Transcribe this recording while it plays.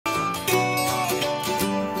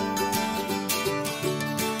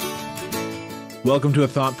Welcome to a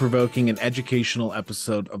thought-provoking and educational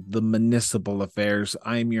episode of the Municipal Affairs.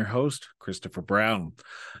 I am your host, Christopher Brown.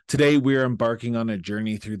 Today, we are embarking on a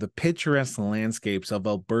journey through the picturesque landscapes of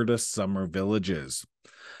Alberta's summer villages.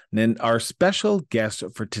 And our special guest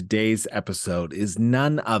for today's episode is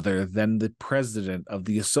none other than the president of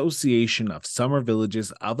the Association of Summer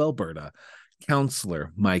Villages of Alberta,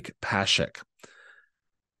 Councillor Mike Pashak.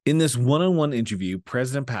 In this one-on-one interview,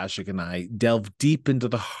 President Pashak and I delve deep into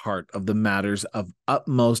the heart of the matters of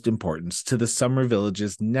utmost importance to the summer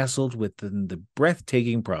villages nestled within the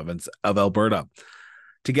breathtaking province of Alberta.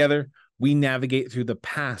 Together, we navigate through the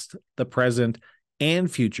past, the present,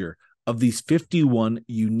 and future of these 51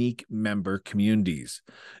 unique member communities.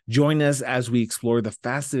 Join us as we explore the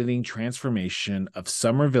fascinating transformation of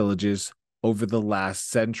summer villages over the last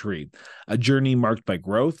century, a journey marked by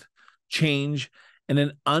growth, change, and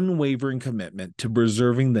an unwavering commitment to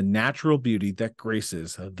preserving the natural beauty that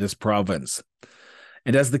graces this province.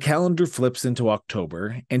 And as the calendar flips into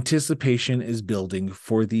October, anticipation is building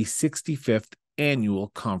for the 65th annual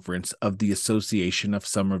conference of the Association of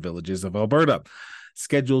Summer Villages of Alberta,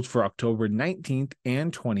 scheduled for October 19th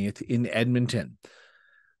and 20th in Edmonton.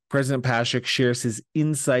 President Pashak shares his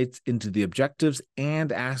insights into the objectives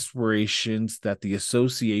and aspirations that the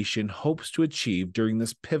association hopes to achieve during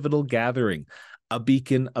this pivotal gathering, a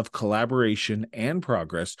beacon of collaboration and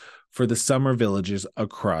progress for the summer villages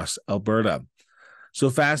across Alberta. So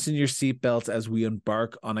fasten your seatbelts as we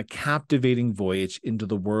embark on a captivating voyage into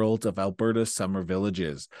the world of Alberta's summer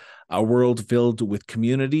villages, a world filled with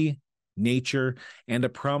community, nature, and a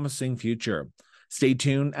promising future. Stay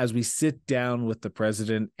tuned as we sit down with the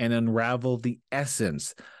president and unravel the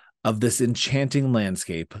essence of this enchanting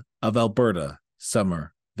landscape of Alberta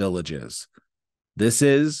summer villages. This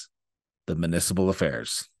is the Municipal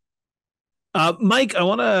Affairs. Mike, I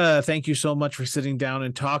want to thank you so much for sitting down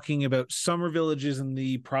and talking about summer villages in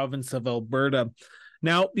the province of Alberta.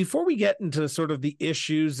 Now, before we get into sort of the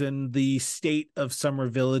issues and the state of summer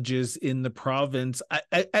villages in the province,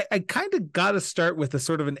 I kind of got to start with a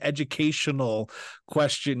sort of an educational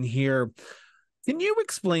question here. Can you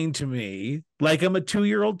explain to me, like I'm a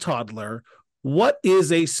 2-year-old toddler, what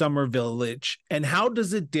is a summer village and how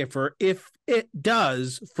does it differ, if it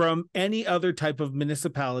does, from any other type of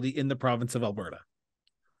municipality in the province of Alberta?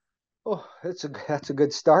 Oh, that's a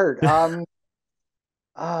good start. Uh,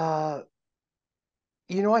 I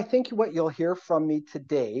think what you'll hear from me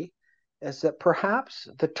today is that perhaps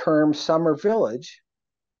the term summer village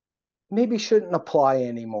maybe shouldn't apply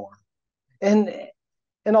anymore. And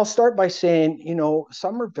and I'll start by saying,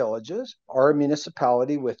 summer villages are a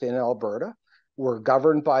municipality within Alberta. We're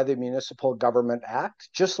governed by the Municipal Government Act,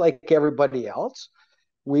 just like everybody else.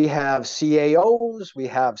 We have CAOs, we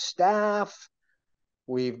have staff,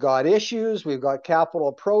 we've got issues, we've got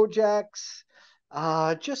capital projects,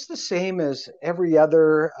 just the same as every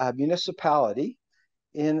other municipality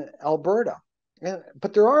in Alberta.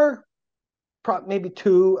 But there are maybe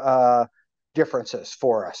two differences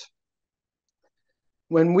for us.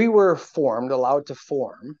 When we were allowed to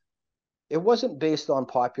form, it wasn't based on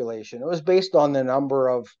population. It was based on the number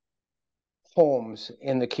of homes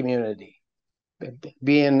in the community.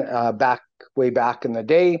 Being way back in the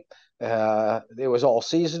day, it was all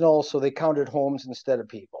seasonal, so they counted homes instead of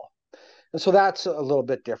people. And so that's a little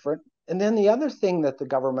bit different. And then the other thing that the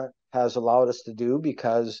government has allowed us to do,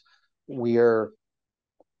 because we're,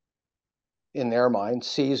 in their mind,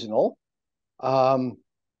 seasonal,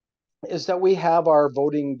 is that we have our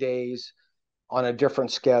voting days on a different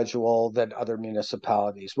schedule than other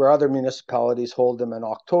municipalities. Where other municipalities hold them in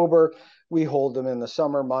October, we hold them in the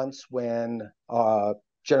summer months when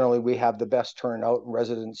generally we have the best turnout and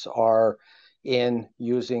residents are in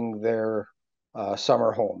using their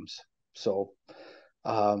summer homes. So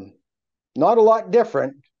not a lot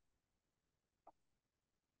different.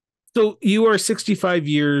 So you are 65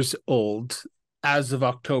 years old as of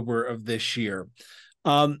October of this year.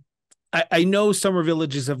 I know summer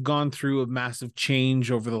villages have gone through a massive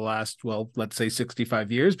change over the last, well, let's say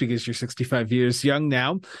 65 years, because you're 65 years young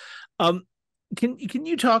now. Can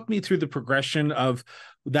you talk me through the progression of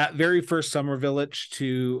that very first summer village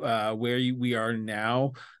to where we are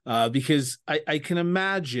now? Because I can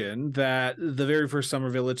imagine that the very first summer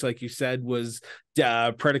village, like you said, was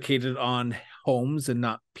predicated on homes and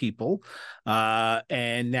not people.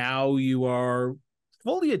 And now you are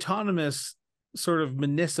fully autonomous sort of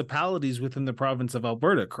municipalities within the province of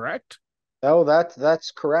Alberta, correct? Oh,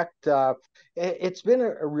 that's correct. It's been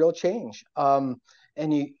a real change.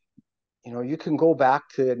 And you can go back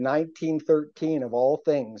to 1913 of all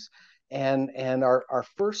things, and our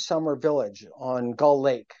first summer village on Gull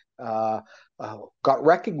Lake, got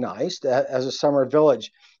recognized as a summer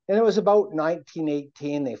village. And it was about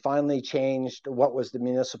 1918, they finally changed what was the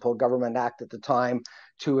Municipal Government Act at the time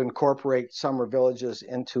to incorporate summer villages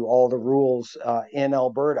into all the rules in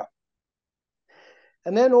Alberta.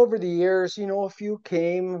 And then over the years, a few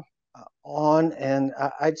came on, and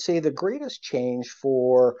I'd say the greatest change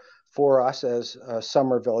for us as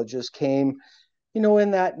summer villages came,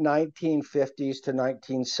 in that 1950s to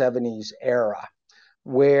 1970s era,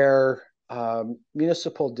 where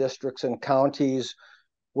municipal districts and counties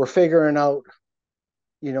were figuring out,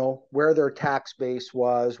 where their tax base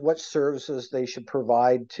was, what services they should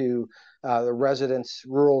provide to the residents,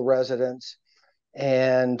 rural residents,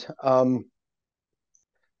 and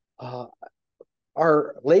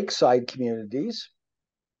our lakeside communities,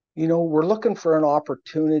 we're looking for an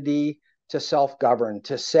opportunity to self-govern,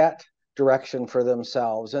 to set direction for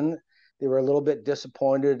themselves. And they were a little bit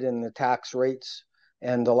disappointed in the tax rates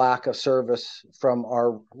and the lack of service from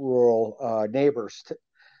our rural neighbors.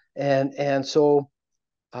 And so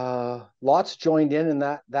lots joined in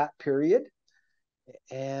that period.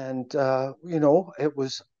 And, it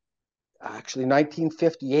was actually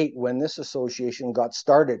 1958 when this association got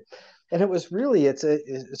started. And it was really,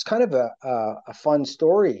 it's kind of a fun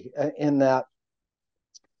story in that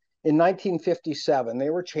in 1957,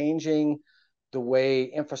 they were changing the way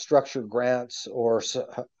infrastructure grants or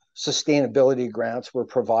sustainability grants were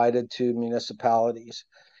provided to municipalities.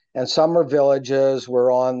 And summer villages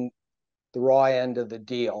were on the raw end of the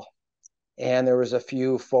deal. And there was a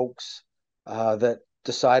few folks that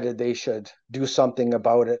decided they should do something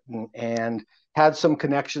about it and had some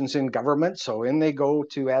connections in government. So in they go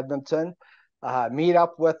to Edmonton, meet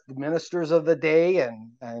up with the ministers of the day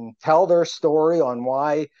and tell their story on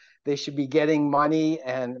why they should be getting money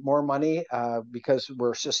and more money because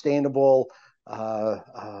we're sustainable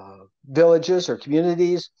villages or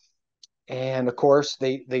communities. And of course,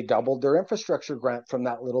 they doubled their infrastructure grant from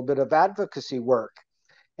that little bit of advocacy work.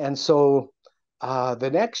 And so the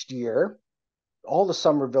next year, all the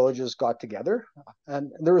summer villages got together,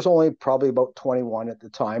 and there was only probably about 21 at the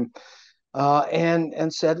time,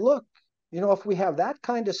 and said, look, if we have that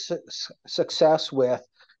kind of success with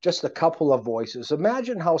just a couple of voices,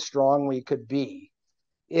 imagine how strong we could be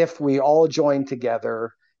if we all joined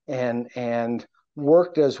together and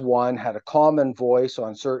worked as one, had a common voice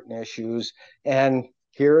on certain issues. And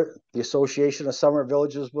here, the Association of Summer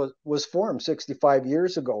Villages was formed 65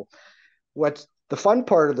 years ago. What the fun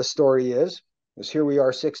part of the story is here we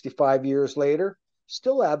are 65 years later,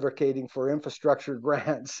 still advocating for infrastructure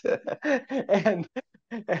grants. and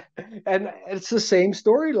it's the same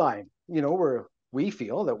storyline. We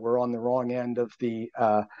feel that we're on the wrong end of the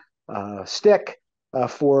stick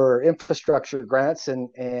for infrastructure grants,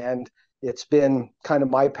 and it's been kind of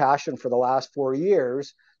my passion for the last 4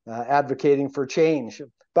 years, advocating for change.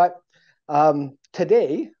 But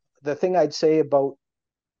today, the thing I'd say about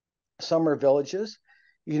summer villages,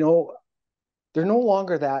 they're no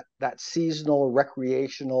longer that seasonal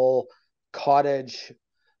recreational cottage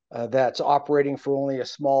that's operating for only a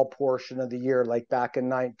small portion of the year, like back in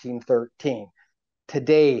 1913.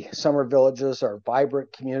 Today, summer villages are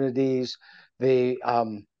vibrant communities. They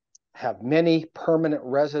have many permanent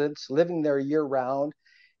residents living there year round.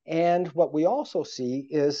 And what we also see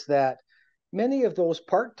is that many of those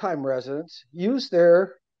part-time residents use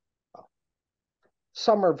their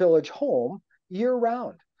summer village home year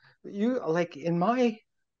round. Like in my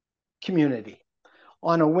community,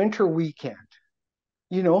 on a winter weekend,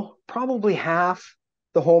 probably half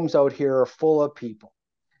the homes out here are full of people,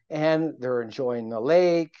 and they're enjoying the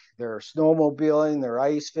lake, they're snowmobiling, they're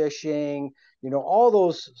ice fishing, all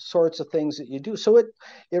those sorts of things that you do. So it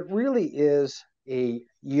really is a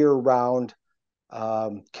year-round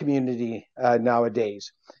community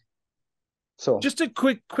nowadays. So just a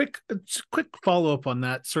quick follow-up on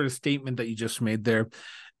that sort of statement that you just made there.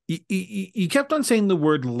 You kept on saying the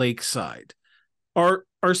word lakeside. Are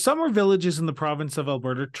summer villages in the province of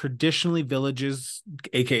Alberta traditionally villages,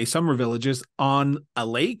 aka summer villages, on a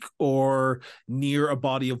lake or near a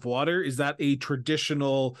body of water? Is that a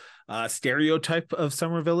traditional stereotype of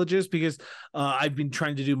summer villages? Because I've been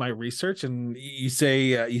trying to do my research, and you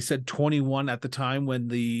said 21 at the time when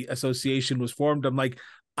the association was formed. I'm like,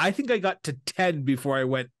 I think I got to 10 before I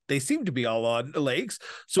went, they seem to be all on lakes.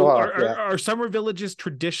 So are summer villages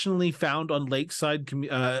traditionally found on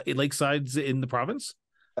lakesides in the province?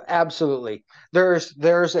 Absolutely. There's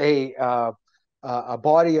a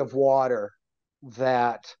body of water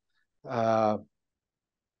that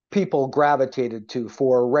people gravitated to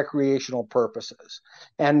for recreational purposes,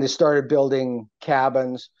 and they started building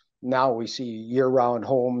cabins. Now we see year-round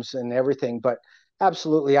homes and everything, but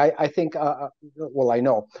Absolutely. I think, well, I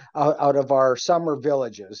know out of our summer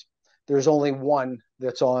villages, there's only one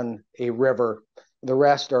that's on a river. The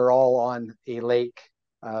rest are all on a lake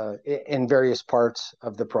in various parts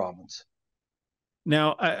of the province.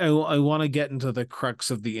 Now, I want to get into the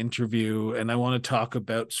crux of the interview, and I want to talk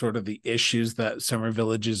about sort of the issues that summer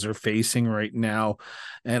villages are facing right now.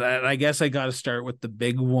 And I guess I got to start with the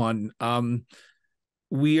big one.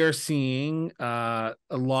 We are seeing a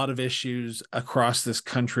lot of issues across this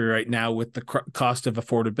country right now with the cost of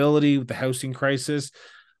affordability, with the housing crisis.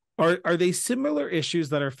 Are they similar issues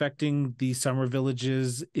that are affecting the summer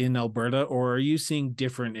villages in Alberta, or are you seeing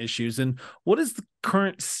different issues? And what is the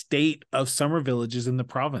current state of summer villages in the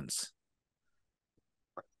province?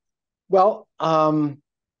 Well, uh,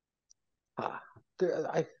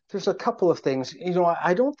 there's a couple of things.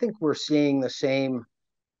 I don't think we're seeing the same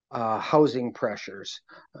housing pressures.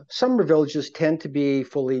 Summer villages tend to be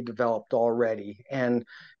fully developed already, and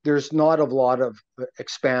there's not a lot of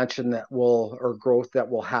expansion that will or growth that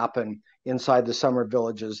will happen inside the summer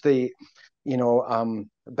villages. Back in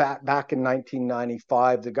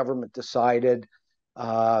 1995, the government decided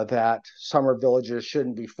that summer villages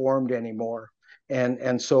shouldn't be formed anymore,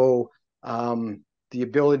 and so the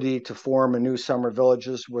ability to form a new summer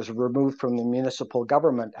villages was removed from the Municipal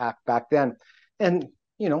Government Act back then. And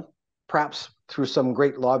you know, perhaps through some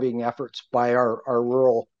great lobbying efforts by our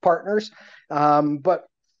rural partners. But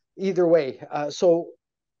either way, so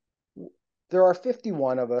there are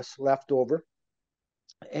 51 of us left over,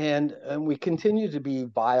 and we continue to be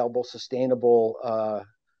viable, sustainable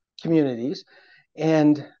communities.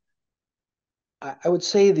 And I would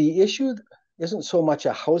say the issue isn't so much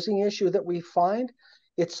a housing issue that we find,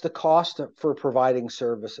 it's the cost for providing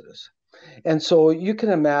services. And so you can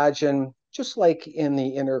imagine, just like in the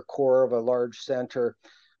inner core of a large center,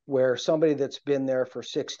 where somebody that's been there for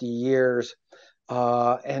 60 years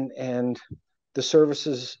and the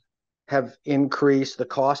services have increased, the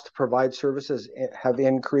cost to provide services have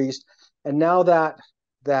increased, and now that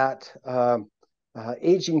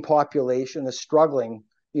aging population is struggling,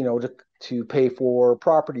 to pay for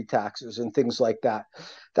property taxes and things like that.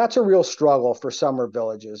 That's a real struggle for summer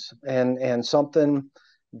villages, and something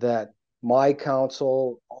that my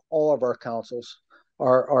council, all of our councils,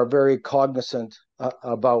 are very cognizant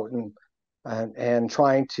about, and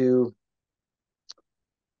trying to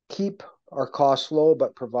keep our costs low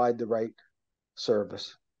but provide the right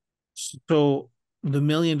service. So the $1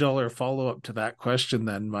 million follow up to that question,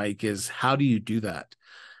 then, Mike, is how do you do that?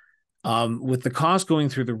 With the cost going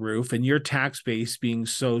through the roof and your tax base being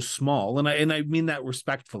so small, and I mean that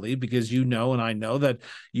respectfully, because and I know that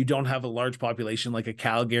you don't have a large population like a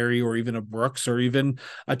Calgary or even a Brooks or even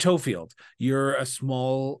a Tofield. You're a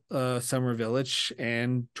small summer village,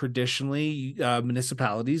 and traditionally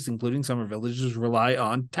municipalities, including summer villages, rely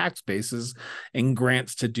on tax bases and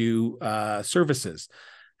grants to do services.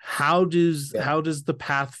 How does Yeah. how does the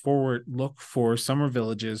path forward look for summer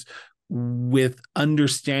villages with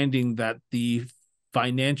understanding that the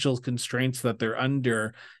financial constraints that they're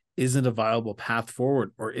under isn't a viable path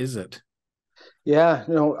forward, or is it? Yeah,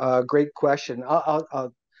 no, great question.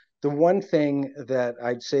 The one thing that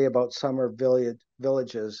I'd say about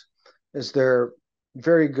villages is they're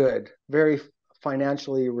very good, very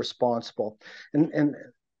financially responsible. And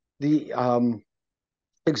the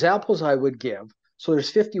examples I would give, so there's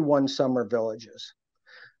 51 summer villages.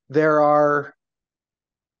 There are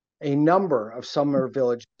a number of summer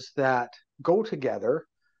villages that go together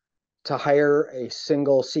to hire a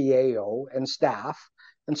single CAO and staff.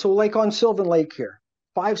 And so, like on Sylvan Lake here,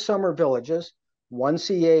 5 summer villages, one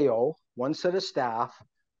CAO, one set of staff,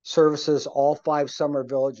 services all 5 summer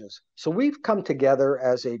villages. So we've come together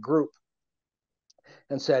as a group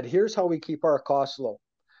and said, here's how we keep our costs low.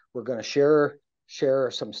 We're going to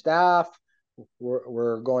share some staff.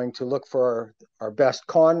 We're going to look for our best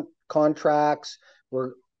contracts.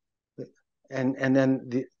 We're and then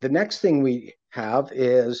the next thing we have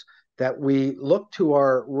is that we look to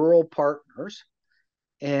our rural partners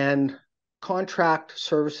and contract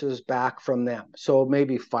services back from them. So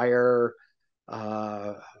maybe fire,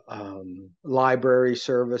 uh, library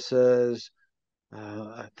services,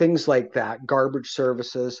 things like that, garbage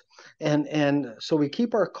services, and so we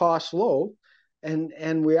keep our costs low,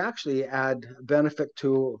 and we actually add benefit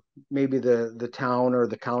to maybe the town or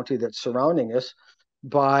the county that's surrounding us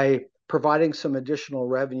by providing some additional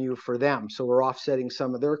revenue for them. So we're offsetting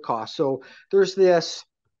some of their costs. So there's this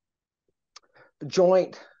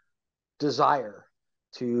joint desire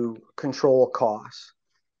to control costs.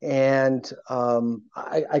 And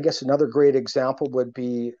I guess another great example would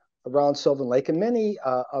be around Sylvan Lake, and many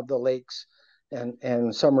of the lakes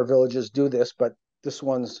and summer villages do this, but this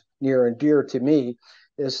one's near and dear to me,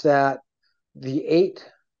 is that the 8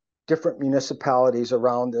 different municipalities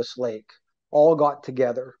around this lake all got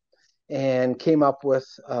together and came up with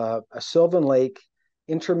a Sylvan Lake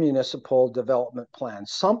intermunicipal development plan,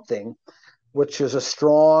 something which is a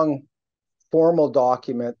strong formal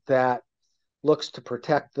document that looks to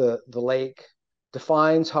protect the lake,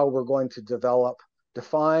 defines how we're going to develop,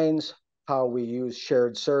 defines how we use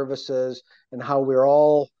shared services, and how we're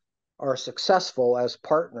all are successful as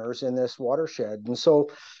partners in this watershed. And so,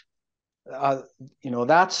 uh,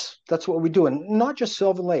 that's what we do, and not just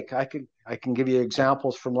Sylvan Lake. I can give you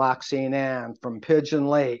examples from Lac St. Anne, from Pigeon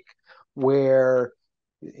Lake, where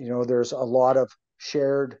there's a lot of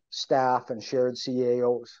shared staff and shared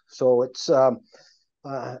CAOs. So it's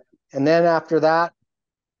and then after that,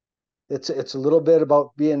 it's a little bit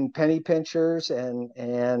about being penny pinchers,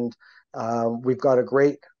 and we've got a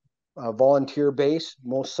great volunteer base.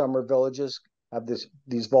 Most summer villages have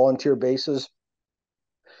these volunteer bases,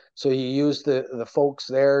 so you use the folks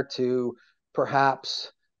there to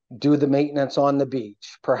perhaps do the maintenance on the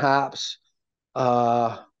beach, perhaps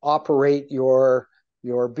operate your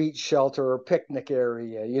beach shelter or picnic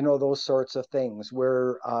area, those sorts of things.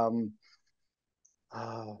 Where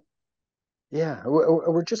yeah,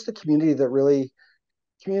 we're just a communities that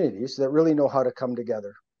really know how to come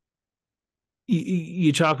together.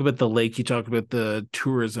 You talk about the lake, you talk about the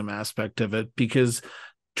tourism aspect of it, because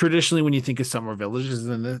traditionally when you think of summer villages,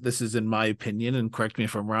 and this is in my opinion, and correct me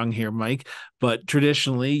if I'm wrong here, Mike, but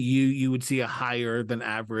traditionally you would see a higher than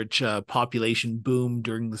average population boom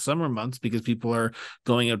during the summer months because people are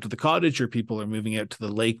going out to the cottage or people are moving out to the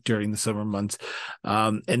lake during the summer months.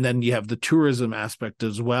 And then you have the tourism aspect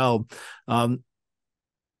as well.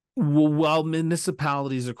 While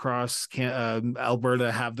municipalities across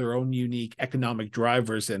Alberta have their own unique economic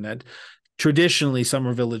drivers in it, traditionally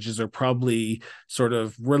summer villages are probably sort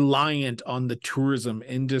of reliant on the tourism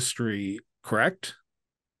industry, correct?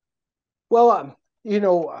 Well,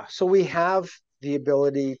 so we have the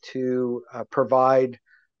ability to provide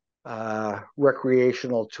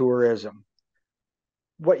recreational tourism.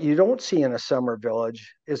 What you don't see in a summer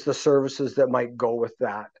village is the services that might go with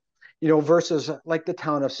that. Versus like the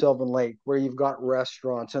town of Sylvan Lake, where you've got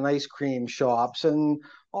restaurants and ice cream shops and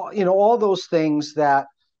all those things that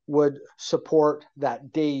would support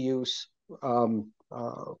that day use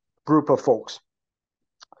group of folks.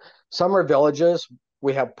 Summer villages,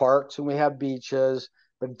 we have parks and we have beaches,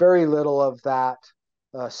 but very little of that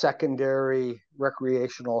secondary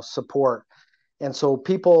recreational support. And so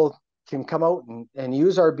people can come out and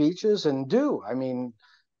use our beaches and do. I mean,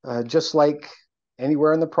 just like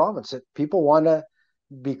anywhere in the province, people want to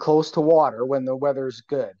be close to water when the weather's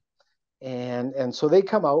good. And so they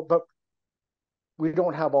come out, but we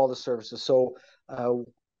don't have all the services. So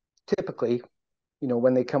typically,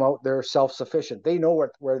 when they come out, they're self-sufficient. They know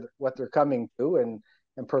what they're coming to and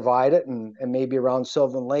provide it. And maybe around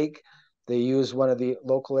Sylvan Lake, they use one of the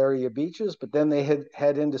local area beaches, but then they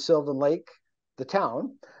head into Sylvan Lake, the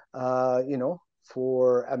town,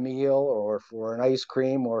 for a meal or for an ice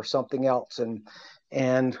cream or something else.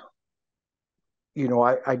 And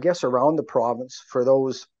I guess around the province, for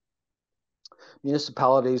those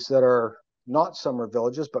municipalities that are not summer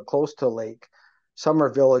villages but close to a lake, summer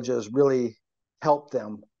villages really help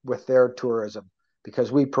them with their tourism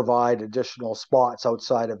because we provide additional spots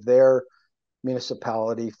outside of their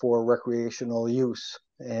municipality for recreational use,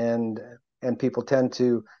 and people tend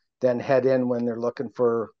to then head in when they're looking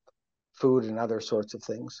for food and other sorts of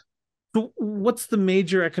things. So what's the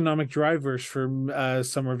major economic drivers for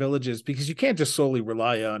summer villages? Because you can't just solely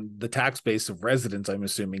rely on the tax base of residents, I'm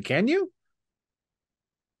assuming, can you?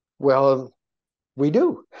 Well, we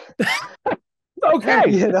do.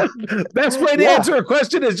 Okay. Best way to answer a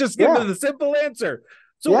question is just give it a simple answer.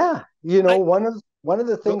 So one of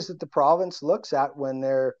the things that the province looks at when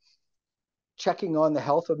they're checking on the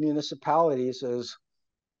health of municipalities is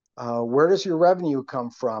where does your revenue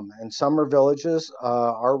come from? And summer villages,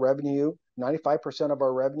 our revenue, 95% of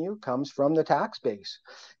our revenue comes from the tax base.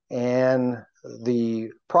 And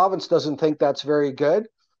the province doesn't think that's very good,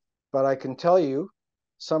 but I can tell you,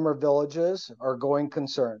 summer villages are going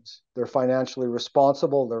concerns. They're financially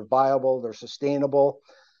responsible, they're viable, they're sustainable.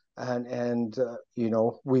 And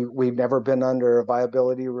we've never been under a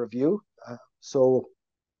viability review. So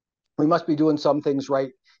we must be doing some things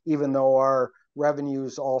right, even though our revenue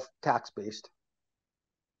is all tax-based.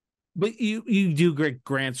 But you do get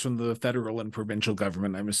grants from the federal and provincial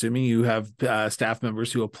government. I'm assuming you have staff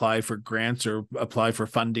members who apply for grants or apply for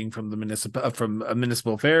funding from the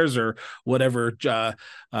municipal affairs or whatever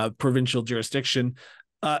provincial jurisdiction.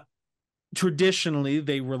 traditionally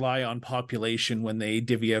they rely on population when they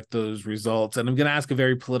divvy out those results. And I'm going to ask a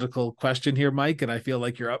very political question here, Mike, and I feel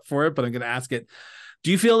like you're up for it, but I'm going to ask it.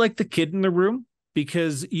 Do you feel like the kid in the room?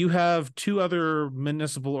 Because you have two other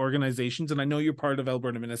municipal organizations, and I know you're part of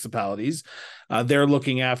Alberta municipalities. They're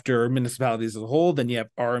looking after municipalities as a whole. Then you have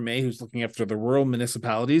RMA, who's looking after the rural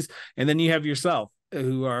municipalities, and then you have yourself,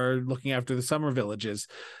 who are looking after the summer villages.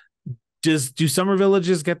 Do summer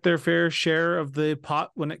villages get their fair share of the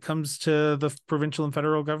pot when it comes to the provincial and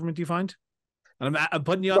federal government? Do you find? And I'm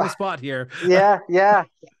putting you on the Well, spot here. yeah, yeah.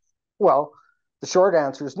 Well, the short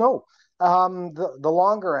answer is no. The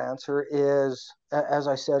longer answer is, as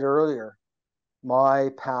I said earlier,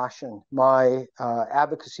 my passion, my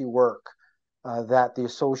advocacy work that the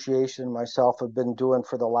association and myself have been doing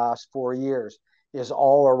for the last 4 years is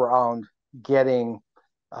all around getting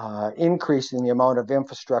increasing the amount of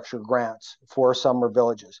infrastructure grants for summer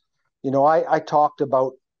villages. I talked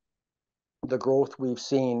about the growth we've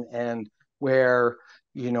seen and where,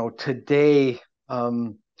 today,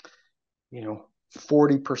 um,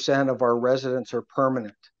 40% of our residents are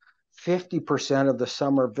permanent. 50% of the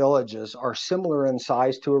summer villages are similar in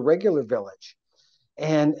size to a regular village.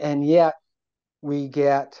 And yet we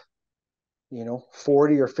get,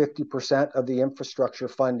 40 or 50% of the infrastructure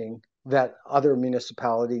funding that other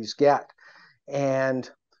municipalities get. And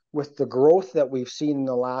with the growth that we've seen in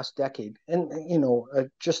the last decade, and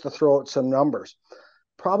just to throw out some numbers,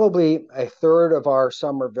 probably a third of our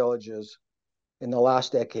summer villages in the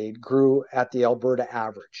last decade grew at the Alberta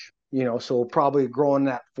average. So probably growing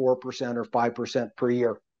at 4% or 5% per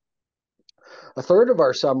year. A third of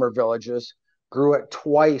our summer villages grew at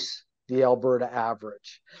twice the Alberta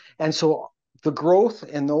average. And so the growth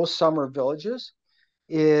in those summer villages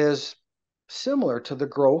is similar to the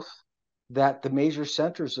growth that the major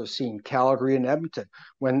centers have seen, Calgary and Edmonton.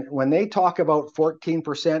 When they talk about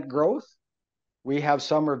 14% growth, we have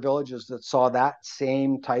summer villages that saw that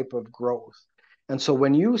same type of growth. And so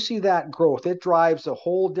when you see that growth, it drives a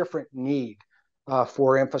whole different need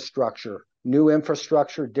for infrastructure, new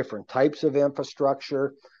infrastructure, different types of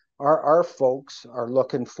infrastructure. Our folks are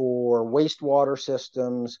looking for wastewater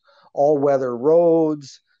systems, all-weather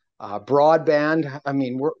roads, broadband. I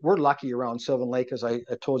mean, we're lucky around Sylvan Lake, as I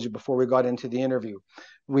told you before we got into the interview.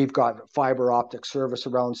 We've got fiber optic service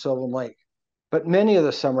around Sylvan Lake. But many of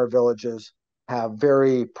the summer villages have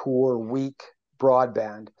very poor, weak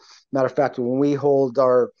broadband. Matter of fact, when we hold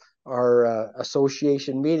our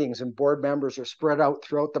association meetings and board members are spread out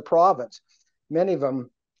throughout the province, many of them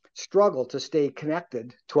struggle to stay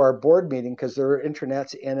connected to our board meeting because their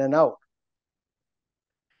internet's in and out.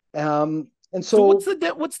 And So so,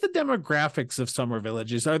 what's the demographics of summer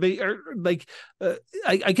villages? Are like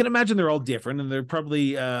I can imagine they're all different, and they're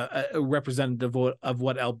probably a representative of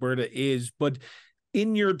what Alberta is. But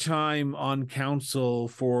in your time on council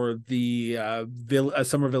for the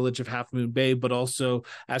Summer Village of Half Moon Bay, but also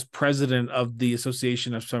as president of the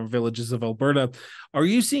Association of Summer Villages of Alberta, are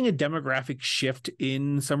you seeing a demographic shift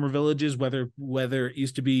in summer villages? Whether it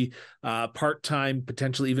used to be part-time,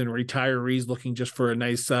 potentially even retirees looking just for a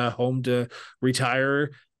nice home to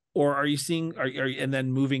retire, or are you seeing and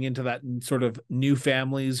then moving into that sort of new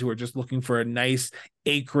families who are just looking for a nice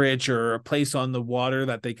acreage or a place on the water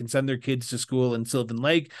that they can send their kids to school in Sylvan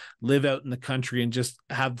Lake, live out in the country, and just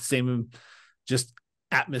have the same just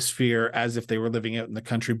atmosphere as if they were living out in the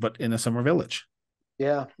country but in a summer village?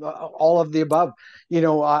 yeah, all of the above.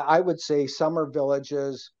 I would say summer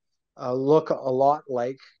villages look a lot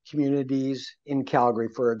like communities in Calgary,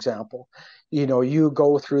 for example. You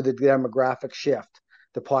go through the demographic shift.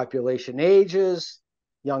 The population ages,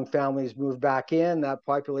 young families move back in, that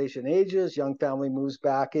population ages, young family moves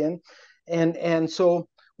back in. And so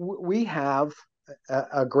we have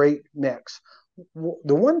a great mix.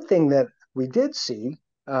 The one thing that we did see,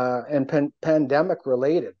 and pandemic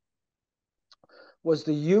related, was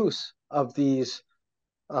the use of these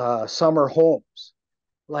summer homes.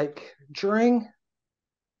 Like during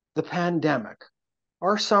the pandemic,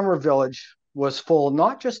 our summer village was full,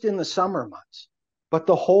 not just in the summer months, but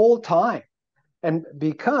the whole time. And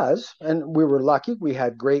we were lucky, we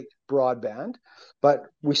had great broadband, but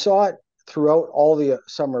we saw it throughout all the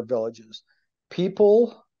summer villages.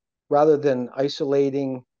 People, rather than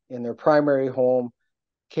isolating in their primary home,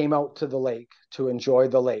 came out to the lake to enjoy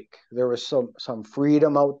the lake. There was some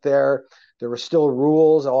freedom out there. There were still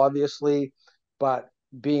rules, obviously, but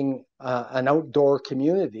being an outdoor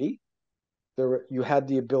community, you had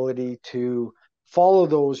the ability to follow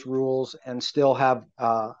those rules and still have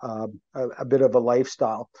a bit of a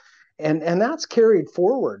lifestyle, and that's carried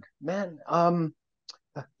forward. Man,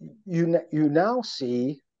 you now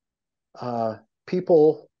see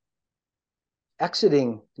people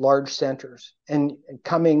exiting large centers and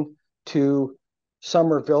coming to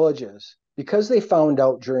summer villages because they found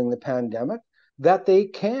out during the pandemic that they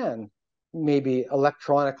can maybe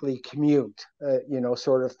electronically commute,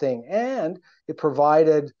 sort of thing. And it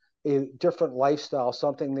provided a different lifestyle,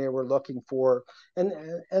 something they were looking for. And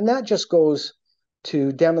that just goes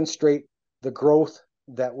to demonstrate the growth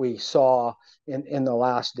that we saw in the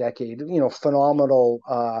last decade, phenomenal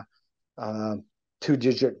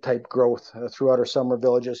two-digit type growth throughout our summer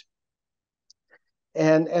villages.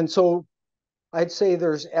 And so I'd say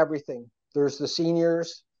there's everything. There's the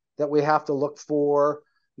seniors that we have to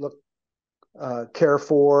care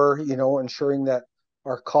for, ensuring that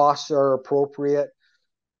our costs are appropriate.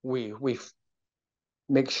 We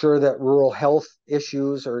make sure that rural health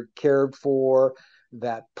issues are cared for,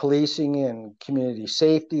 that policing and community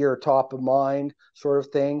safety are top of mind, sort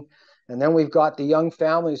of thing. And then we've got the young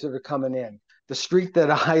families that are coming in. The street that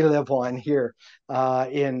I live on here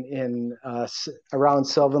in around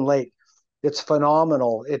Sylvan Lake, it's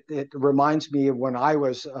phenomenal. It reminds me of when I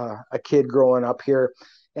was a kid growing up here,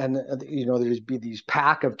 and there'd be these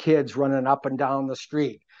pack of kids running up and down the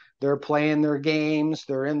street. They're playing their games.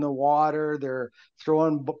 They're in the water. They're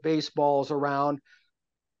throwing baseballs around.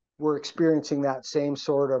 We're experiencing that same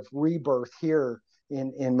sort of rebirth here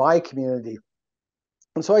in my community.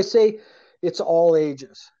 And so I say it's all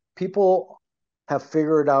ages. People have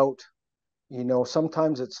figured out,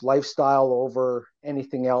 sometimes it's lifestyle over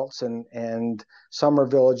anything else, and summer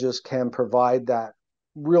villages can provide that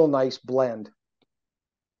real nice blend.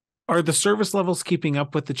 Are the service levels keeping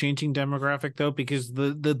up with the changing demographic though? Because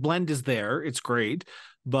the blend is there, it's great,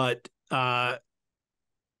 but I'm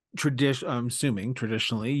assuming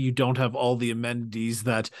traditionally you don't have all the amenities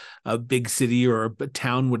that a big city or a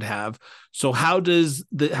town would have. So how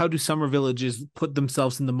do summer villages put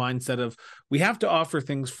themselves in the mindset of, we have to offer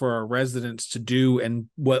things for our residents to do and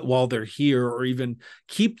while they're here, or even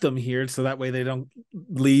keep them here so that way they don't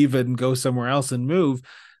leave and go somewhere else and move?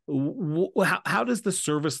 How does the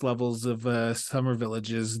service levels of summer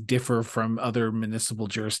villages differ from other municipal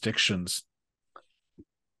jurisdictions?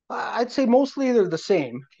 I'd say mostly they're the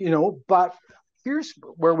same, but here's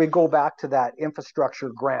where we go back to that infrastructure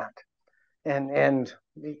grant and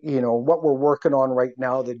what we're working on right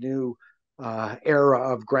now, the new era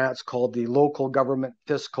of grants called the Local Government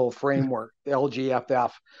Fiscal Framework, the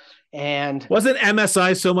LGFF. And wasn't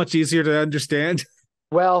MSI so much easier to understand?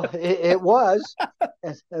 Well, it was,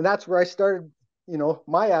 and that's where I started,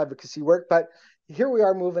 my advocacy work. But here we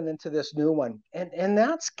are moving into this new one, and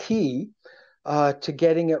that's key to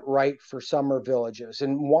getting it right for summer villages,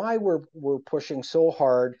 and why we're pushing so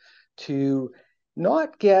hard to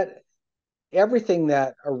not get everything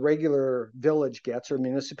that a regular village gets or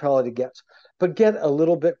municipality gets, but get a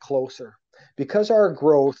little bit closer, because our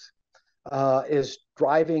growth is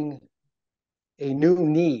driving a new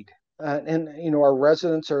need. And our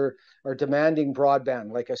residents are demanding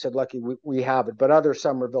broadband. Like I said, lucky we have it, but other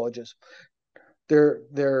summer villages,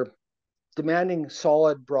 they're demanding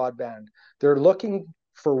solid broadband. They're looking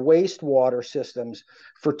for wastewater systems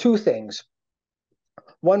for two things: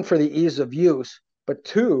 one, for the ease of use, but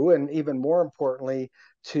two, and even more importantly,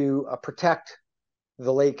 to protect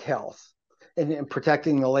the lake health. And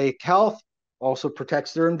protecting the lake health also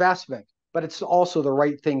protects their investment, but it's also the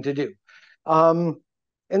right thing to do.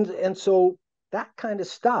 And so that kind of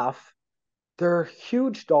stuff, they're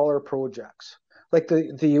huge dollar projects, like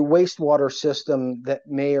the wastewater system that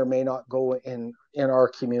may or may not go in our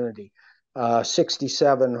community,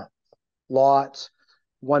 67 lots,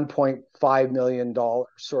 $1.5 million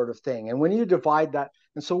sort of thing. And when you divide that,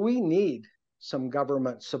 and so we need some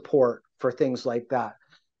government support for things like that.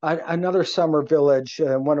 Another summer village,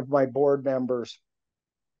 one of my board members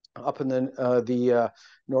up in the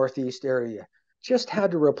northeast area, just had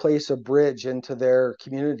to replace a bridge into their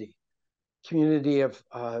community of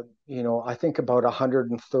I think about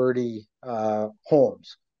 130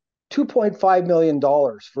 homes, $2.5 million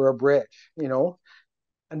for a bridge.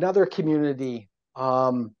 Another community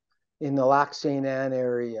in the Lac Saint Anne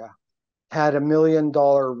area had $1 million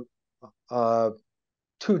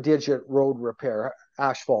two-digit road repair,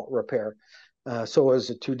 asphalt repair. So it was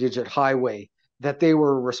a two-digit highway that they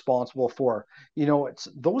were responsible for. It's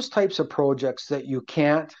those types of projects that you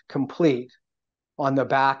can't complete on the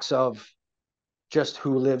backs of just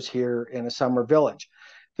who lives here in a summer village.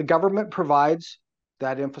 The government provides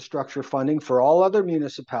that infrastructure funding for all other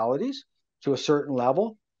municipalities to a certain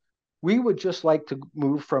level. We would just like to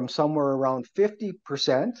move from somewhere around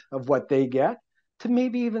 50% of what they get to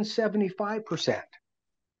maybe even 75%.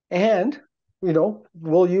 And,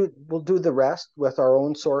 we'll do the rest with our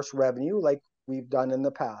own source revenue like we've done in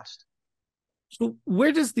the past. So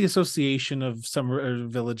where does the Association of Summer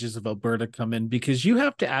Villages of Alberta come in? Because you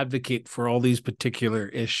have to advocate for all these particular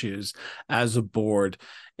issues as a board.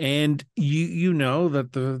 And you know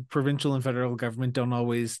that the provincial and federal government don't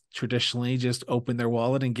always traditionally just open their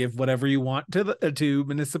wallet and give whatever you want to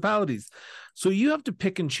municipalities. So you have to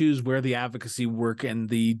pick and choose where the advocacy work and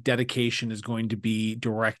the dedication is going to be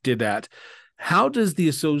directed at. How does the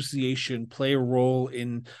association play a role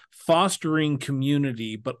in fostering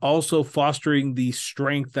community, but also fostering the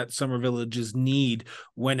strength that summer villages need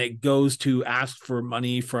when it goes to ask for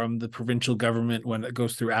money from the provincial government when it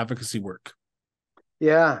goes through advocacy work?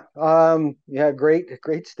 Yeah,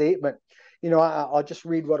 great statement. I'll just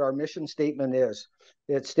read what our mission statement is.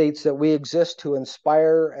 It states that we exist to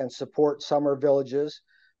inspire and support summer villages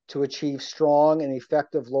to achieve strong and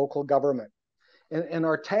effective local government. And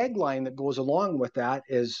our tagline that goes along with that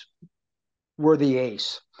is we're the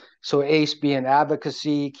ACE. So ACE being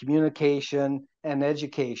advocacy, communication, and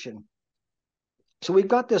education. So we've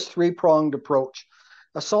got this three-pronged approach,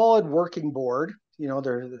 a solid working board,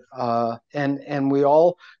 and we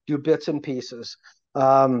all do bits and pieces.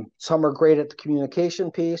 Some are great at the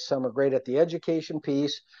communication piece, some are great at the education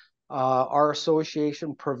piece. Our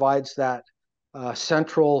association provides that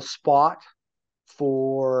central spot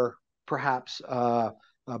for perhaps bylaw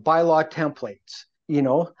templates,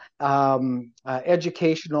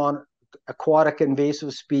 education on aquatic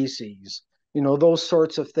invasive species, those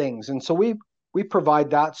sorts of things. And so we provide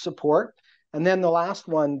that support. And then the last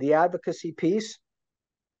one, the advocacy piece,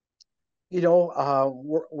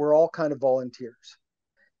 we're all kind of volunteers.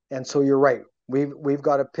 And so you're right. We've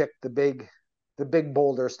got to pick the big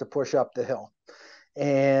boulders to push up the hill.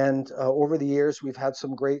 And over the years, we've had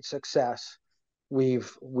some great success.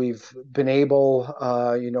 We've been able,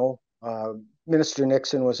 Minister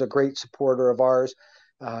Nixon was a great supporter of ours.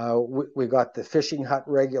 We got the fishing hut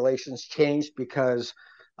regulations changed because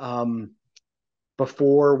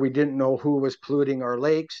before we didn't know who was polluting our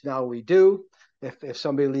lakes. Now we do. If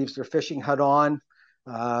somebody leaves their fishing hut on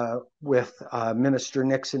with Minister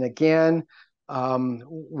Nixon again,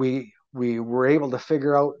 we were able to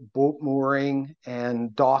figure out boat mooring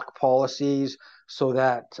and dock policies so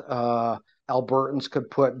that Albertans could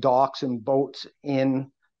put docks and boats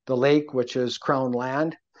in the lake, which is Crown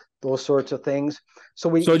land, those sorts of things.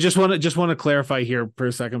 So I just want to clarify here for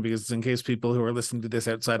a second, because in case people who are listening to this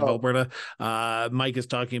outside of Alberta, Mike is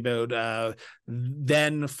talking about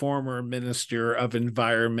then former Minister of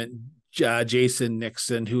Environment Jason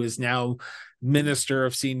Nixon, who is now Minister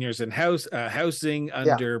of Seniors and Housing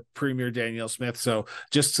under Premier Danielle Smith. So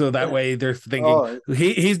just so that way they're thinking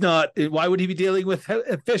he's not. Why would he be dealing with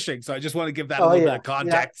fishing? So I just want to give that a little bit of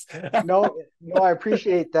context. Yeah. No, I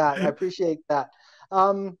appreciate that.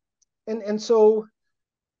 And so,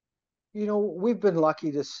 we've been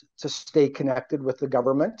lucky to stay connected with the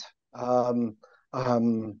government. The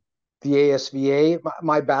ASVA,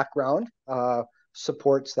 my background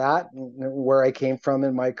supports that, where I came from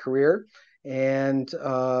in my career, and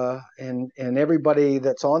everybody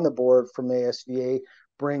that's on the board from ASVA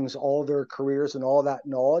brings all their careers and all that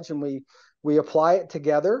knowledge, and we apply it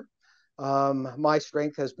together. My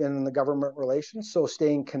strength has been in the government relations, so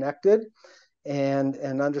staying connected and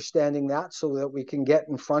understanding that so that we can get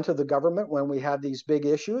in front of the government when we have these big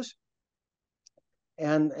issues.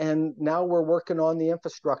 And now we're working on the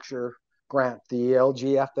infrastructure grant, the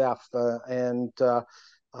LGFF, and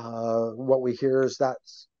what we hear is that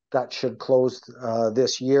should close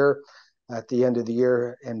this year at the end of the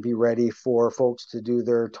year and be ready for folks to do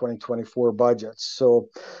their 2024 budgets. So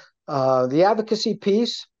the advocacy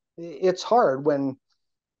piece, it's hard when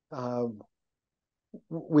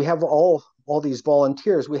we have all these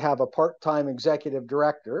volunteers. We have a part-time executive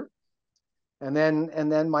director, and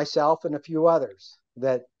then myself and a few others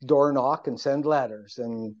that door knock and send letters,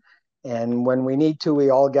 and when we need to, we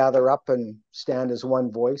all gather up and stand as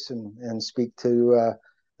one voice and speak to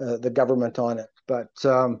the government on it. But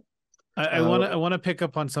I want to pick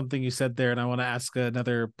up on something you said there, and I want to ask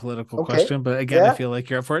another political question. But again, I feel like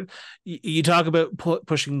you're up for it. You talk about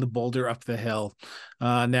pushing the boulder up the hill.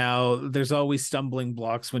 Now, there's always stumbling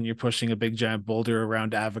blocks when you're pushing a big giant boulder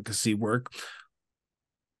around advocacy work.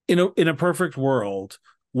 In a perfect world,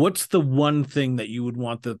 what's the one thing that you would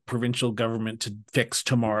want the provincial government to fix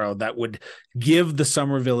tomorrow that would give the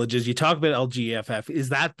summer villages? You talk about LGFF. Is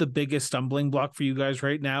that the biggest stumbling block for you guys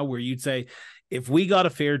right now, where you'd say, if we got a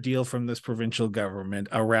fair deal from this provincial government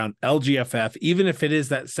around LGFF, even if it is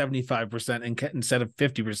that 75% instead of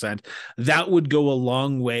 50%, that would go a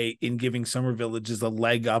long way in giving summer villages a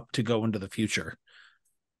leg up to go into the future?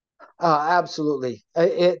 Absolutely.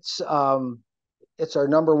 It's our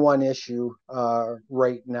number one issue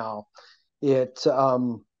right now. It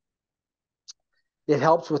it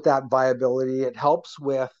helps with that viability. It helps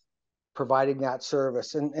with providing that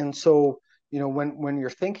service. And so, when you're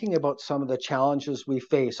thinking about some of the challenges we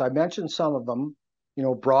face, I mentioned some of them,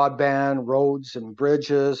 broadband, roads and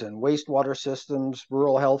bridges and wastewater systems,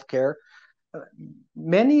 rural healthcare.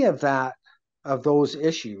 Many of those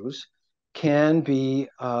issues can be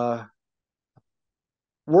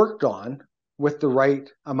worked on with the right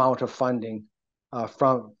amount of funding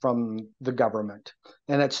from the government,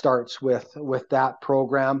 and it starts with that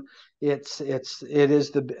program. It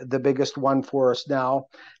is the biggest one for us now.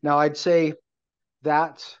 Now, I'd say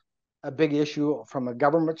that's a big issue from a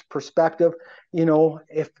government's perspective.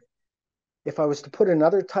 If I was to put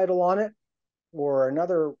another title on it or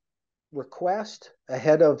another request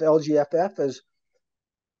ahead of LGFF, is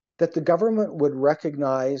that the government would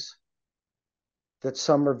recognize that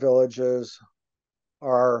summer villages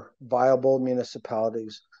are viable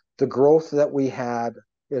municipalities. The growth that we had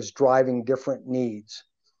is driving different needs.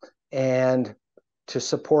 And to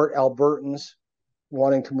support Albertans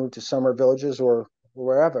wanting to move to summer villages or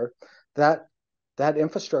wherever, that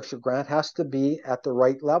infrastructure grant has to be at the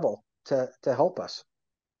right level to help us.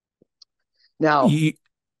 Now,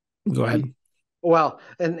 go ahead. Well,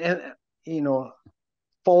 and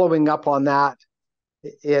following up on that,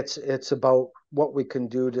 it's about what we can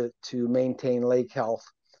do to maintain lake health,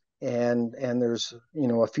 and there's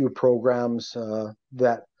a few programs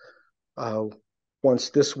that once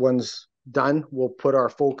this one's done, we'll put our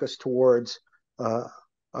focus towards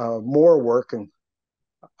more work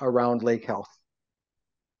around lake health.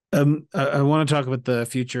 I want to talk about the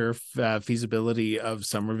future feasibility of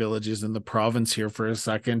summer villages in the province here for a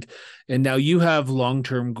second. And now you have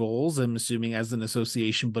long-term goals, I'm assuming, as an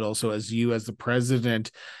association, but also as you as the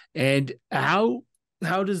president. And how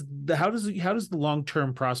does the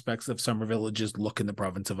long-term prospects of summer villages look in the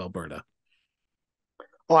province of Alberta?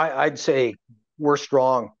 Well, I'd say we're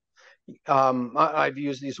strong. I've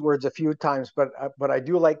used these words a few times, but I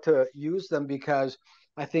do like to use them because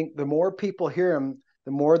I think the more people hear them,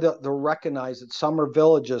 the more they'll recognize that summer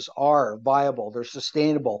villages are viable, they're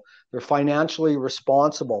sustainable, they're financially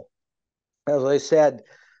responsible. As I said,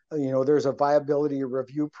 there's a viability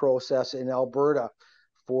review process in Alberta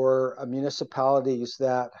for municipalities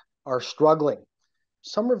that are struggling.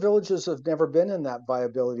 Summer villages have never been in that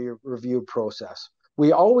viability review process.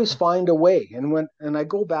 We always find a way. And I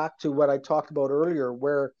go back to what I talked about earlier,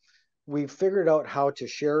 where we've figured out how to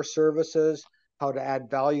share services, how to add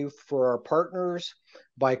value for our partners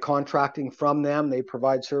by contracting from them. They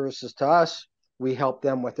provide services to us. We help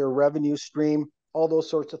them with their revenue stream, all those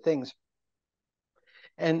sorts of things.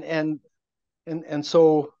 And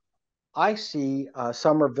so I see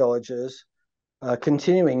summer villages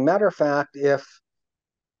continuing. Matter of fact, if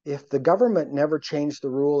the government never changed the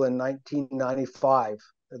rule in 1995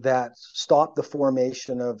 that stopped the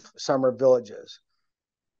formation of summer villages,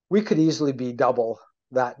 we could easily be double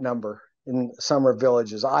that number in summer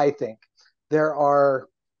villages. I think there are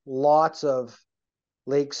lots of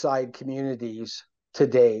lakeside communities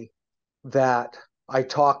today that I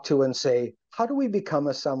talk to and say, how do we become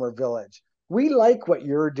a summer village? We like what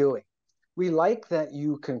you're doing. We like that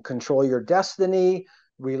you can control your destiny.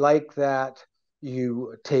 We like that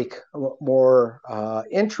you take more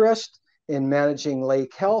interest in managing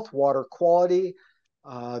lake health, water quality,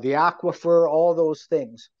 the aquifer, all those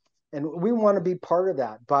things. And we want to be part of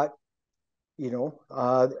that, but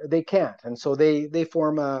they can't. And so they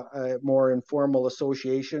form a more informal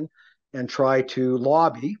association and try to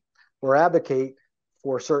lobby or advocate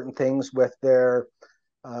for certain things with the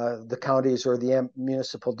counties or the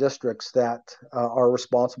municipal districts that are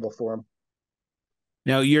responsible for them.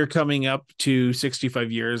 Now you're coming up to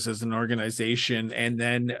 65 years as an organization, and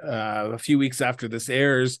then a few weeks after this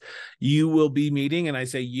airs, you will be meeting, and I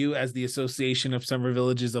say you as the Association of Summer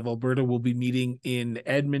Villages of Alberta will be meeting in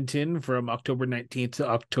Edmonton from October 19th to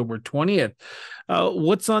October 20th.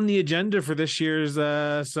 What's on the agenda for this year's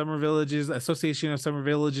Summer Villages Association of Summer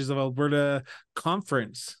Villages of Alberta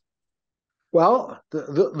conference? Well,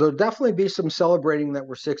 there'll definitely be some celebrating that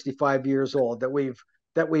we're 65 years old, that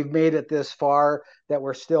we've made it this far, that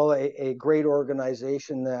we're still a great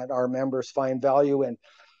organization that our members find value in.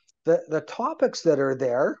 The topics that are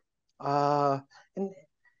there, and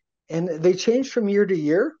they change from year to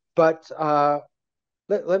year, but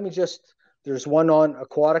let me there's one on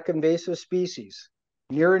aquatic invasive species,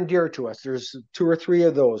 near and dear to us. There's 2 or 3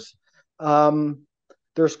 of those.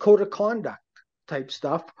 There's code of conduct type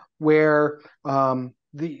stuff where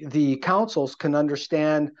the councils can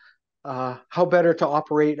understand how better to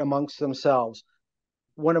operate amongst themselves.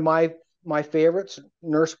 One of my favorites,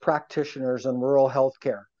 nurse practitioners in rural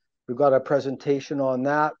healthcare. We've got a presentation on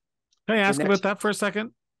that. Can I The ask about next, that for a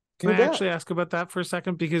second? Can you I bet. actually ask about that for a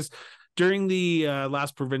second? Because during the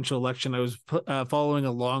last provincial election, I was following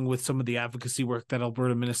along with some of the advocacy work that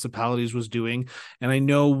Alberta municipalities was doing. And I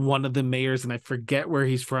know one of the mayors, and I forget where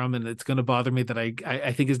he's from, and it's going to bother me that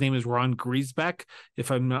I think his name is Ron Griesbeck,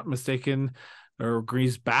 if I'm not mistaken, or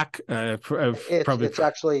Griesbach. Probably. It's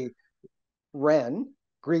actually Ren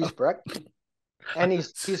Griesbrecht, and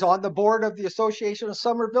he's on the board of the Association of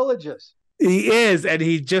Summer Villages. He is, and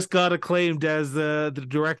he just got acclaimed as the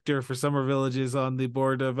director for summer villages on the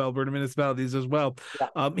board of Alberta municipalities as well.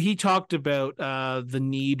 Yeah. He talked about the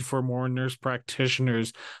need for more nurse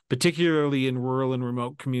practitioners, particularly in rural and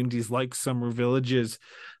remote communities like summer villages.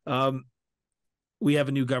 We have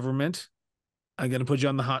a new government. I'm going to put you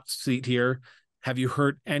on the hot seat here. Have you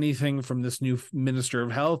heard anything from this new Minister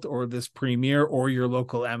of Health or this Premier or your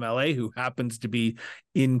local MLA who happens to be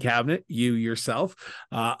in cabinet, you yourself,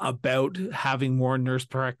 about having more nurse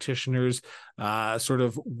practitioners sort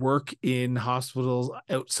of work in hospitals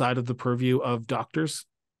outside of the purview of doctors,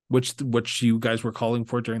 which you guys were calling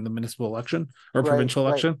for during the municipal election or Right, provincial right.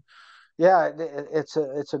 election? Yeah,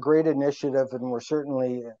 it's a great initiative, and we're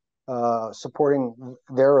certainly supporting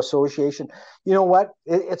their association. You know what?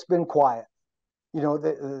 It's been quiet.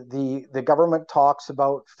 The government talks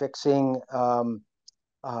about fixing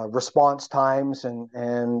response times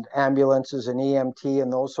and ambulances and EMT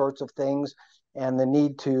and those sorts of things, and the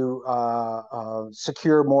need to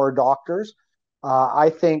secure more doctors. I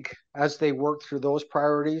think as they work through those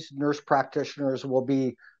priorities, nurse practitioners will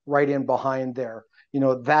be right in behind there.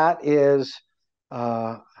 That is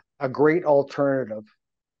uh, a great alternative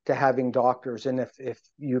to having doctors, and if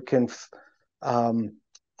you can um,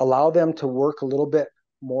 allow them to work a little bit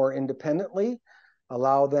more independently,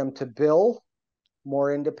 allow them to bill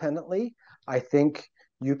more independently, I think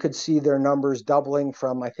you could see their numbers doubling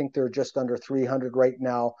from, I think they're just under 300 right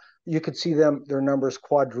now. You could see their numbers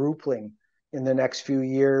quadrupling in the next few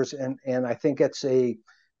years. And I think it's a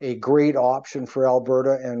great option for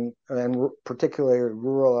Alberta and particularly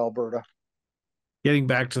rural Alberta. Getting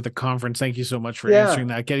back to the conference, thank you so much for Yeah. answering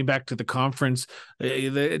that. Getting back to the conference,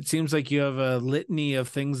 it seems like you have a litany of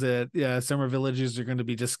things that summer villages are going to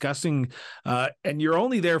be discussing, and you're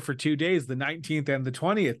only there for 2 days, the 19th and the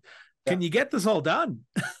 20th. Yeah. Can you get this all done?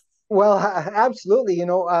 Well, absolutely.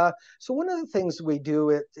 So one of the things we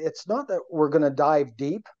do, it's not that we're going to dive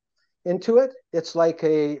deep into it. It's like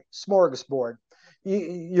a smorgasbord.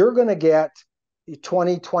 You're going to get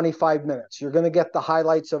 20, 25 minutes. You're going to get the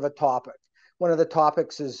highlights of a topic. One of the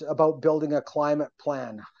topics is about building a climate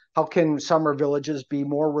plan. How can summer villages be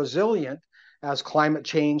more resilient as climate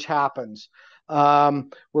change happens?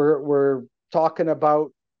 We're talking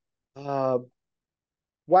about uh,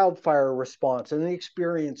 wildfire response and the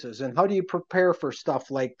experiences, and how do you prepare for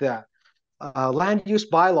stuff like that? Land use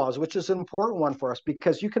bylaws, which is an important one for us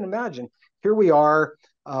because you can imagine here we are,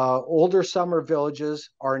 older summer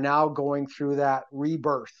villages are now going through that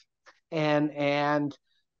rebirth, and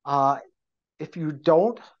if you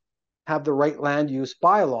don't have the right land use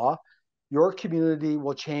bylaw, your community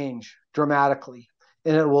will change dramatically,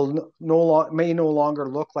 and it will may no longer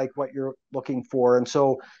look like what you're looking for. And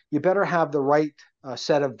so you better have the right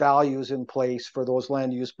set of values in place for those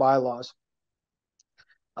land use bylaws.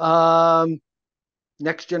 Um,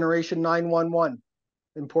 Next generation 911,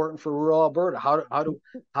 important for rural Alberta.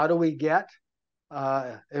 How do we get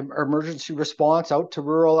emergency response out to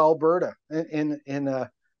rural Alberta in a,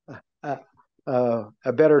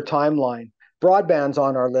 a better timeline? Broadband's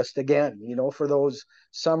on our list again, for those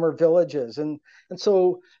summer villages, and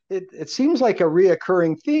so it seems like a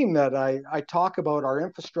reoccurring theme that I talk about our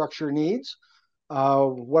infrastructure needs,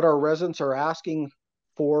 what our residents are asking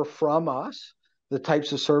for from us, the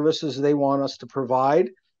types of services they want us to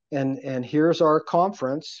provide, and here's our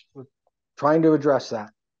conference trying to address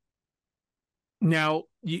that. Now,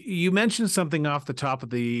 you mentioned something off the top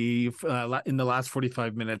of the in the last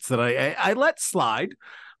 45 minutes that I let slide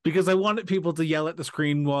because I wanted people to yell at the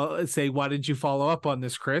screen while say, "Why did you follow up on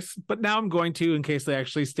this, Chris?" But now I'm going to, in case they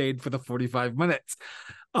actually stayed for the 45 minutes.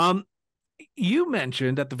 Um, you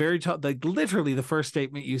mentioned at the very top, like literally the first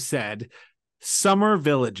statement you said, summer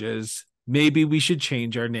villages. Maybe we should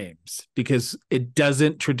change our names because it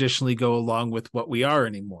doesn't traditionally go along with what we are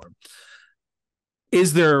anymore.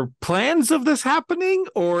 Is there plans of this happening,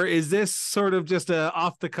 or is this sort of just a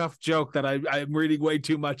off the cuff joke that I'm reading way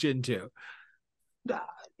too much into?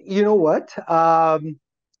 You know what?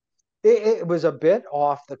 It was a bit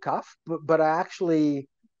off the cuff, but I actually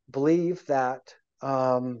believe that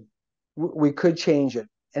we could change it.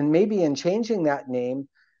 And maybe in changing that name,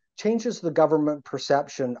 changes the government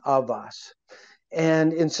perception of us.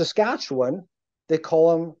 And in Saskatchewan, they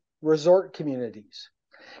call them resort communities.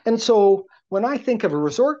 And so when I think of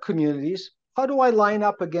resort communities, how do I line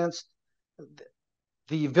up against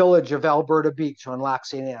the village of Alberta Beach on Lac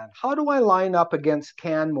St. Anne? How do I line up against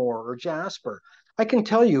Canmore or Jasper? I can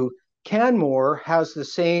tell you, Canmore has the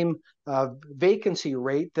same vacancy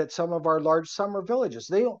rate that some of our large summer villages.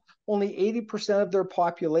 They only 80% of their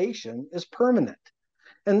population is permanent.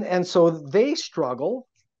 And so they struggle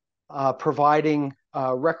providing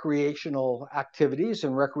recreational activities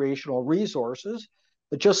and recreational resources,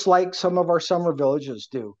 just like some of our summer villages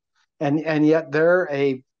do. And yet they're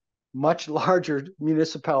a much larger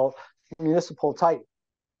municipal type.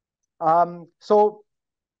 So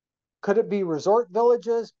could it be resort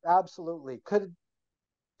villages? Absolutely. Could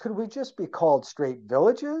we just be called straight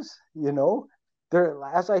villages? You know, there,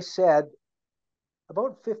 as I said,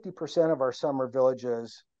 about 50% of our summer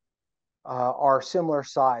villages are similar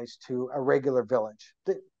size to a regular village.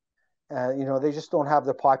 You know, they just don't have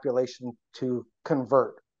the population to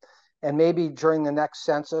convert. And maybe during the next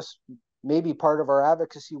census, maybe part of our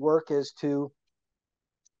advocacy work is to,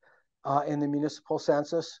 in the municipal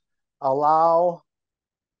census, allow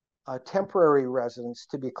temporary residents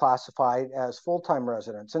to be classified as full-time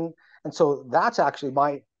residents. And so that's actually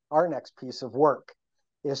our next piece of work,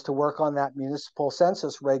 is to work on that municipal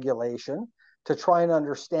census regulation to try and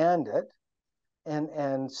understand it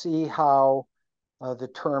and see how the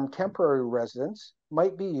term temporary residents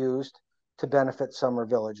might be used to benefit summer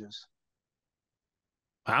villages.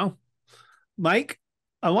 Wow. Mike,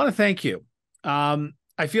 I want to thank you.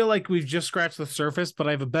 I feel like we've just scratched the surface, but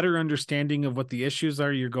I have a better understanding of what the issues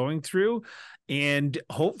are you're going through. And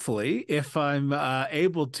hopefully, if I'm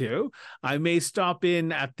able to, I may stop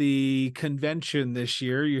in at the convention this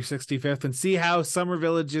year, your 65th, and see how summer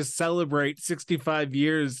villages celebrate 65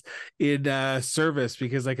 years in service,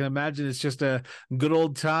 because I can imagine it's just a good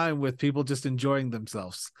old time with people just enjoying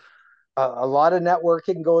themselves. A lot of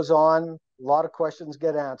networking goes on, a lot of questions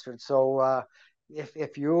get answered. So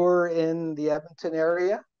if you're in the Edmonton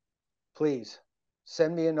area, please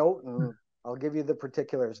send me a note and I'll give you the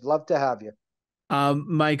particulars. Love to have you.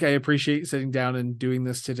 Mike, I appreciate sitting down and doing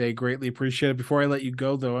this today. Greatly appreciate it. Before I let you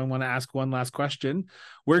go, though, I want to ask one last question.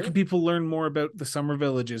 Where can people learn more about the summer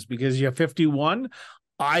villages? Because you have 51.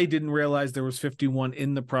 I didn't realize there was 51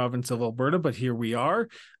 in the province of Alberta, but here we are.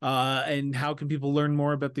 And how can people learn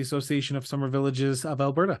more about the Association of Summer Villages of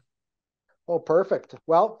Alberta? Oh, perfect.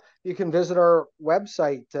 Well, you can visit our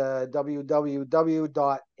website, www.asva.com.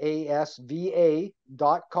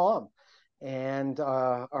 And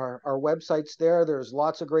our website's there. There's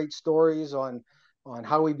lots of great stories on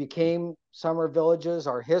how we became summer villages,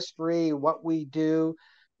 our history, what we do.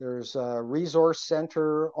 There's a resource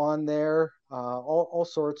center on there, all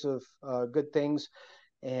sorts of good things.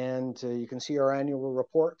 And you can see our annual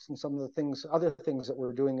reports and some of the other things that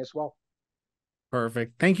we're doing as well.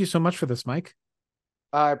 Perfect. Thank you so much for this, Mike.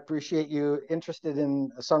 I appreciate you interested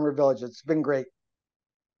in summer village. It's been great.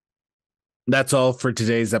 That's all for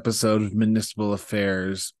today's episode of Municipal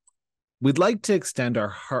Affairs. We'd like to extend our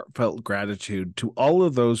heartfelt gratitude to all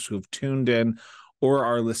of those who have tuned in or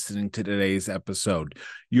are listening to today's episode.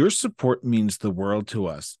 Your support means the world to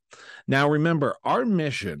us. Now, remember, our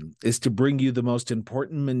mission is to bring you the most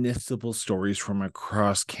important municipal stories from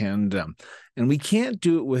across Canada, and we can't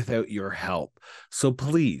do it without your help. So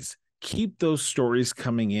please keep those stories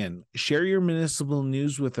coming in. Share your municipal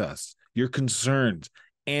news with us, your concerns,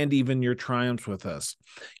 and even your triumphs with us.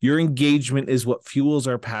 Your engagement is what fuels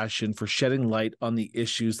our passion for shedding light on the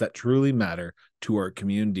issues that truly matter to our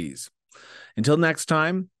communities. Until next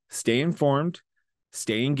time, stay informed,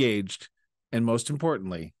 stay engaged, and most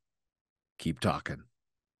importantly, keep talking.